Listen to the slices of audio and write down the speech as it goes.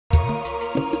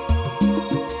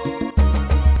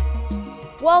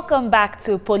Welcome back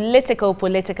to Politico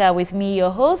Politica with me, your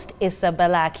host,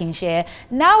 Isabella Akinseye.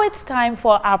 Now it's time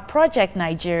for our Project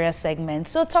Nigeria segment.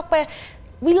 So, Tope,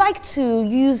 we like to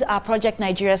use our Project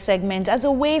Nigeria segment as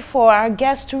a way for our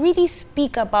guests to really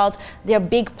speak about their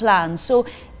big plans. So,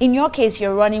 in your case,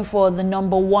 you're running for the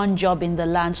 #1 job in the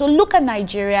land. So, look at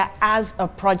Nigeria as a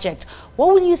project.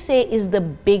 What will you say is the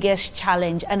biggest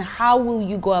challenge, and how will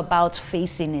you go about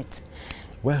facing it?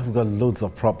 Well, we've got loads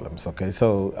of problems, okay?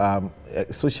 So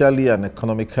socially and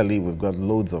economically, we've got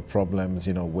loads of problems,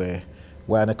 you know, where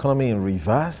we're an economy in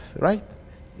reverse, right?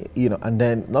 You know, and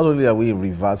then not only are we in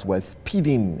reverse, we're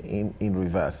speeding in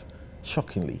reverse,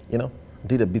 shockingly, you know.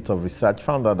 Did a bit of research,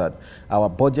 found out that our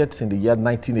budget in the year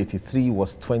 1983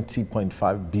 was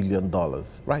 $20.5 billion,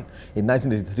 right? In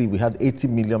 1983, we had 80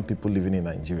 million people living in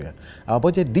Nigeria. Our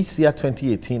budget this year,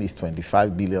 2018, is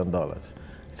 $25 billion.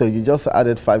 So you just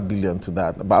added 5 billion to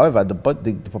that. But however, the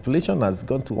population has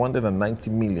gone to 190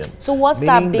 million. So what's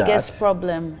that biggest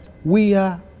problem? We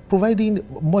are providing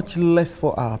much less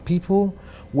for our people.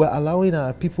 We're allowing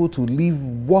our people to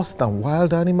live worse than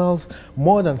wild animals.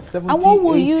 More than 70, and what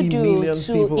will 80 you do million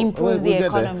to people, improve the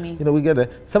economy? You know, we get there.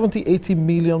 70, 80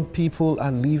 million people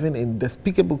are living in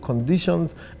despicable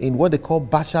conditions in what they call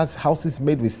bashas, houses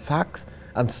made with sacks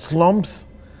and slums,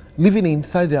 living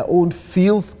inside their own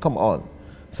filth. Come on.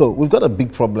 So we've got a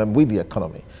big problem with the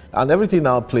economy. And everything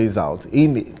now plays out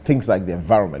in things like the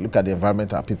environment. Look at the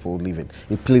environment our people live in.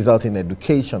 It plays out in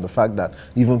education, the fact that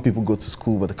even people go to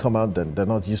school, but they come out, then they're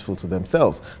not useful to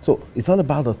themselves. So it's all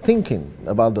about the thinking,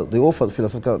 about the whole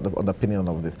philosophical underpinning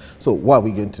of this. So what are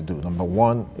we going to do? Number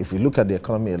one, if we look at the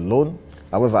economy alone,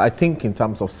 however, I think in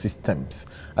terms of systems,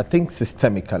 I think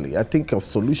systemically, I think of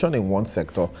solution in one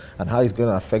sector and how it's going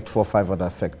to affect 4 or 5 other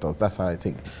sectors. That's how I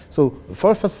think. So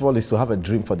first of all is to have a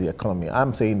dream for the economy.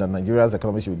 I'm saying that Nigeria's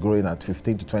economy should be growing at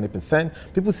 15 to 20%.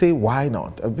 People say, why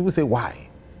not? And people say, why?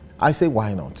 I say,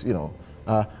 why not? You know,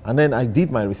 and then I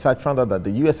did my research, found out that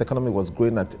the US economy was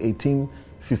growing at 18,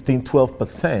 15,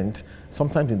 12%,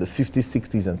 sometimes in the 50s,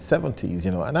 60s, and 70s,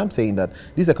 you know. And I'm saying that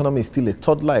this economy is still a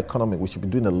toddler economy. We should be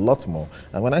doing a lot more.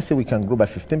 And when I say we can grow by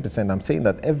 15%, I'm saying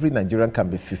that every Nigerian can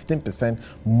be 15%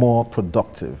 more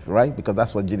productive, right? Because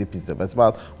that's what GDP is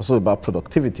about. It's also about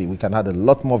productivity. We can add a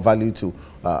lot more value to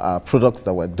our products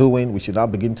that we're doing. We should now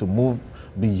begin to move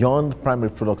beyond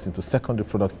primary products into secondary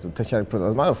products, into tertiary products.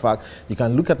 As a matter of fact, you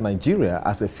can look at Nigeria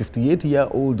as a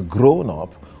 58-year-old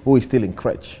grown-up who is still in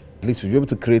crèche. At least we'll be able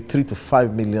to create 3 to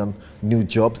 5 million new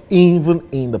jobs, even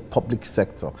in the public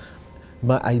sector.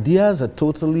 My ideas are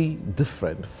totally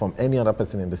different from any other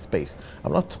person in the space.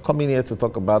 I'm not coming here to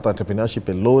talk about entrepreneurship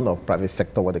alone or private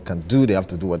sector, what they can do. They have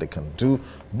to do what they can do.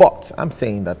 But I'm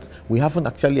saying that we haven't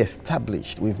actually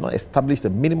we've not established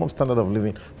a minimum standard of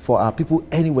living for our people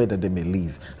anywhere that they may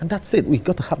live. And that's it. We've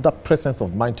got to have that presence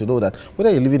of mind to know that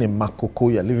whether you're living in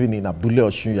Makoko, you're living in Abule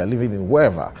Osun, you're living in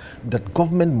wherever, that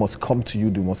government must come to you.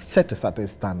 They must set a certain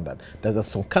standard. There's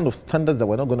some kind of standards that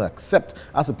we're not going to accept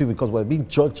as a people because we're being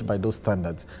judged by those standards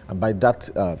and by that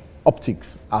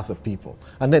optics as a people.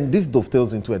 And then this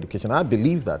dovetails into education. I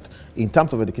believe that in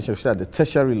terms of education, especially at the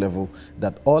tertiary level,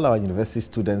 that all our university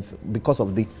students, because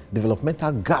of the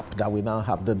developmental gap that we now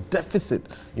have, the deficit,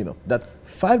 you know, that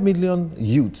 5 million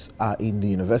youths are in the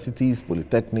universities,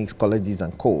 polytechnics, colleges,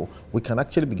 and co. We can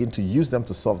actually begin to use them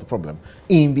to solve the problem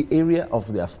in the area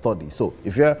of their study. So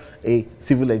if you're a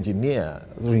civil engineer,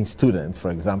 students,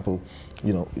 for example,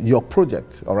 you know, your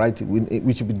project, all right,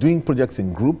 we should be doing projects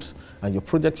in groups, and your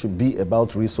project should be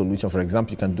about real solution. For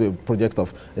example, you can do a project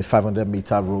of a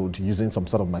 500-meter road using some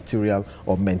sort of material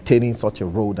or maintaining such a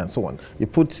road and so on. You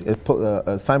put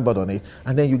a signboard on it,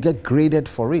 and then you get graded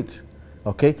for it,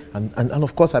 okay? And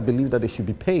of course, I believe that they should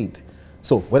be paid.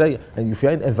 So if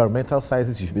you're in environmental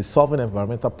sciences, you should be solving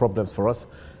environmental problems for us.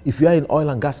 If you are in oil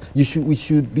and gas, we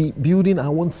should be building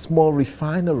our own small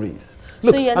refineries.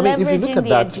 Look, so you're if you look leveraging at the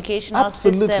that, educational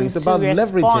absolutely, system it's about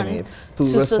leveraging it to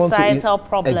respond societal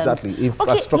problems. Exactly,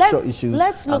 infrastructure issues.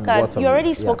 Let's look at, you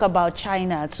already spoke about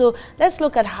China, so let's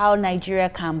look at how Nigeria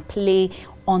can play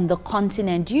on the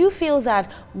continent. Do you feel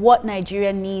that what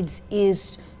Nigeria needs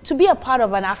is to be a part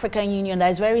of an African Union that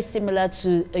is very similar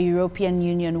to a European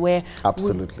Union where...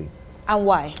 Absolutely. And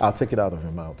why? I'll take it out of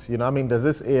your mouth. You know, I mean, there's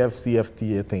this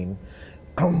AFCFTA thing,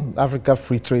 Africa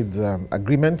Free Trade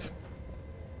Agreement.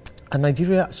 And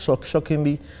Nigeria,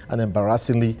 shockingly and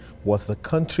embarrassingly, was the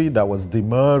country that was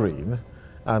demurring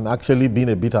and actually being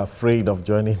a bit afraid of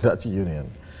joining that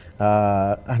union.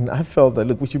 And I felt that,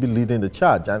 look, we should be leading the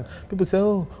charge. And people say,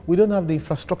 oh, we don't have the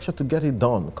infrastructure to get it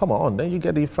done. Come on, then you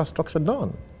get the infrastructure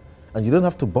done. And you don't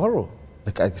have to borrow.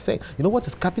 Like I say, you know what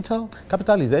is capital?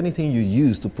 Capital is anything you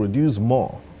use to produce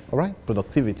more all right?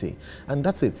 Productivity. And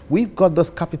that's it. We've got this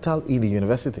capital in the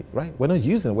university, right? We're not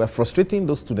using it. We're frustrating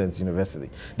those students in university.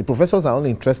 The professors are only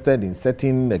interested in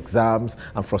setting exams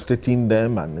and frustrating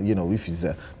them, and, you know, if it's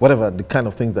whatever the kind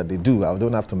of things that they do, I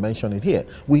don't have to mention it here.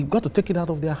 We've got to take it out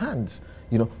of their hands,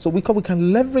 you know, so we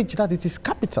can leverage that. It is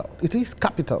capital. It is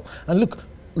capital. And look,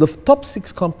 the top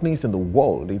 6 companies in the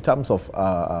world in terms of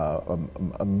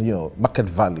you know, market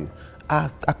value are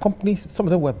companies. Some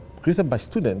of them were created by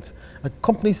students.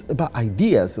 Companies about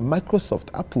ideas: Microsoft,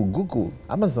 Apple, Google,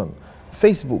 Amazon,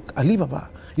 Facebook, Alibaba.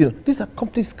 You know, these are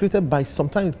companies created by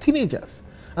sometimes teenagers.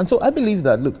 And so I believe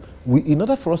that, look, in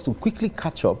order for us to quickly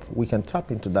catch up, we can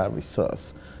tap into that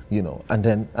resource, you know, and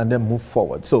then move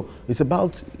forward. So it's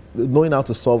about knowing how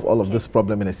to solve all of this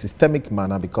problem in a systemic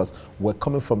manner, because we're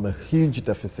coming from a huge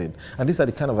deficit. And these are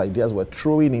the kind of ideas we're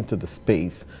throwing into the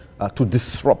space to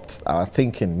disrupt our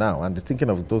thinking now, and the thinking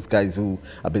of those guys who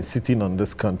have been sitting on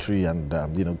this country and,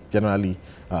 you know, generally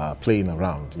playing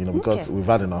around, you know, because we've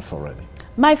had enough already.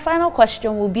 My final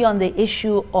question will be on the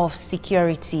issue of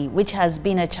security, which has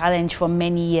been a challenge for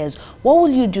many years. What will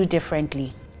you do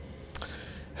differently?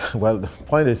 Well, the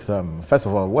point is, first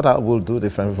of all, what I will do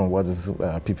differently from what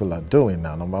people are doing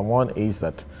now. Number one is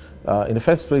that, in the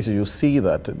first place, you see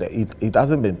that it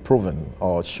hasn't been proven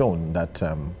or shown that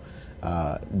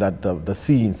that the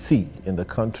CNC in the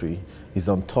country is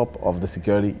on top of the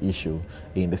security issue,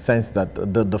 in the sense that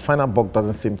the final buck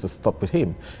doesn't seem to stop with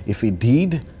him. If he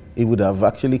did, he would have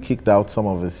actually kicked out some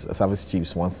of his service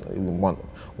chiefs, one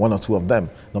or two of them.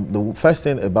 The first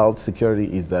thing about security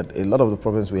is that a lot of the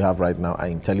problems we have right now are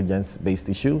intelligence-based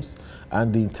issues,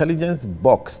 and the intelligence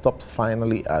box stops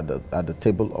finally at the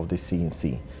table of the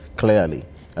CNC, clearly.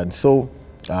 And so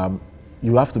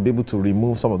you have to be able to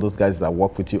remove some of those guys that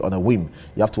work with you on a whim.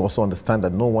 You have to also understand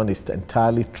that no one is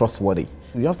entirely trustworthy.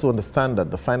 You have to understand that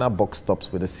the final buck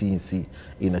stops with the CNC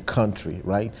in a country,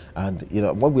 right? And, you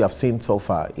know, what we have seen so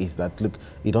far is that, look,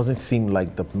 it doesn't seem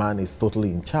like the man is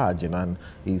totally in charge, you know, and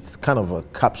it's kind of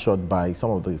captured by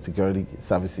some of the security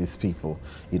services people,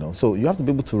 you know. So you have to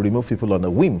be able to remove people on a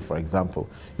whim, for example.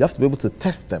 You have to be able to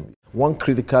test them. One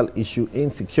critical issue in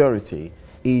security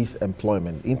is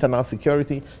employment. Internal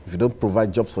security, if you don't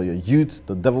provide jobs for your youth,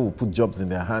 the devil will put jobs in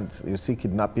their hands. You see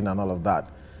kidnapping and all of that.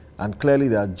 And clearly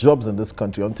there are jobs in this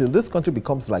country. Until this country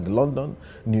becomes like London,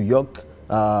 New York,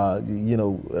 you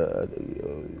know,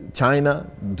 China,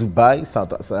 Dubai,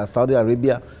 Saudi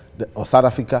Arabia, or South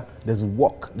Africa, there's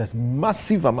work. There's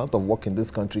massive amount of work in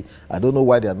this country. I don't know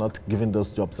why they are not giving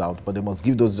those jobs out, but they must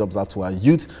give those jobs out to our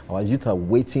youth. Our youth are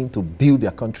waiting to build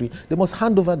their country. They must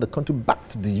hand over the country back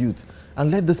to the youth and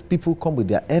let these people come with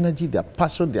their energy, their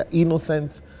passion, their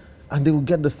innocence, and they will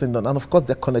get this thing done. And of course,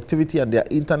 their connectivity and their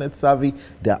internet savvy,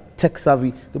 their tech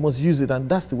savvy, they must use it, and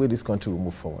that's the way this country will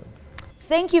move forward.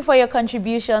 Thank you for your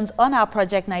contributions on our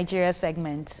Project Nigeria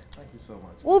segment. Thank you so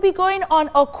much. We'll be going on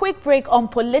a quick break on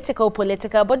Politico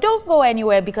Politica, but don't go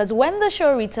anywhere, because when the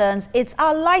show returns, it's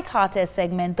our light-hearted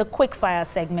segment, the Quickfire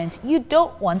segment. You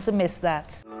don't want to miss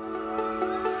that.